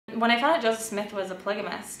when I found out Joseph Smith was a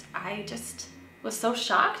polygamist, I just was so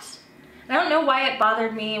shocked. And I don't know why it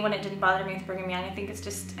bothered me when it didn't bother me with Brigham Young. I think it's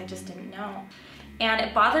just, I just didn't know. And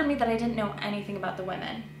it bothered me that I didn't know anything about the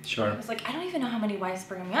women. Sure. I was like, I don't even know how many wives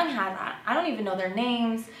Brigham Young had. I don't even know their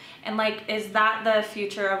names. And like, is that the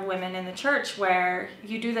future of women in the church, where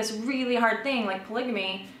you do this really hard thing like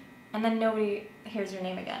polygamy and then nobody hears your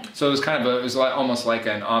name again? So it was kind of almost like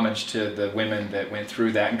an homage to the women that went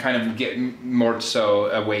through that, and kind of get more so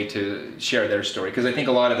a way to share their story. Because I think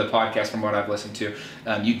a lot of the podcasts, from what I've listened to,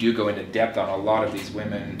 you do go into depth on a lot of these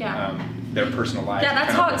women, their personal lives. Yeah,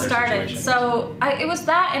 that's how it started. So it was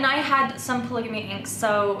that, and I had some polygamy inks.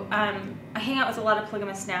 So I hang out with a lot of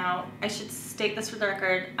polygamists now. I should state this for the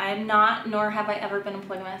record. I am not, nor have I ever been a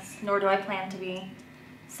polygamist, nor do I plan to be.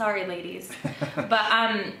 Sorry, ladies.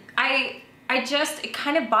 But it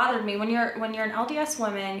kind of bothered me when you're an LDS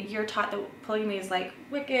woman, you're taught that polygamy is like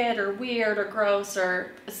wicked or weird or gross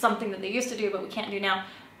or something that they used to do but we can't do now.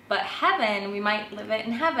 But heaven, we might live it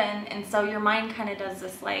in heaven, and so your mind kind of does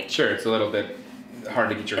this like... Sure, it's a little bit hard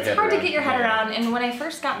to get your head around. It's hard to get your head around, and when I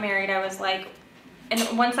first got married, I was like,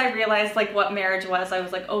 and once I realized like what marriage was, I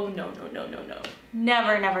was like, oh no, no, no, no, no.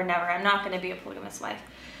 Never, never, never. I'm not going to be a polygamous wife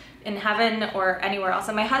in heaven or anywhere else.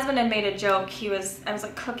 And my husband had made a joke. I was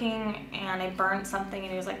like cooking and I burned something,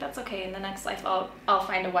 and he was like, that's okay, in the next life I'll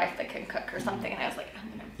find a wife that can cook or something. And I was like,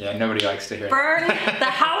 I'm gonna nobody likes to hear burn the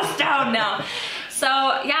house down now. So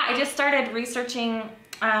yeah, I just started researching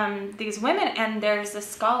these women, and there's this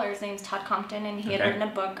scholar, his name's Todd Compton, and he had written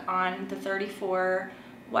a book on the 34,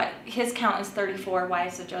 what his count is 34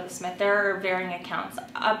 wives of Joseph Smith. There are varying accounts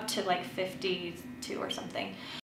up to like 52 or something.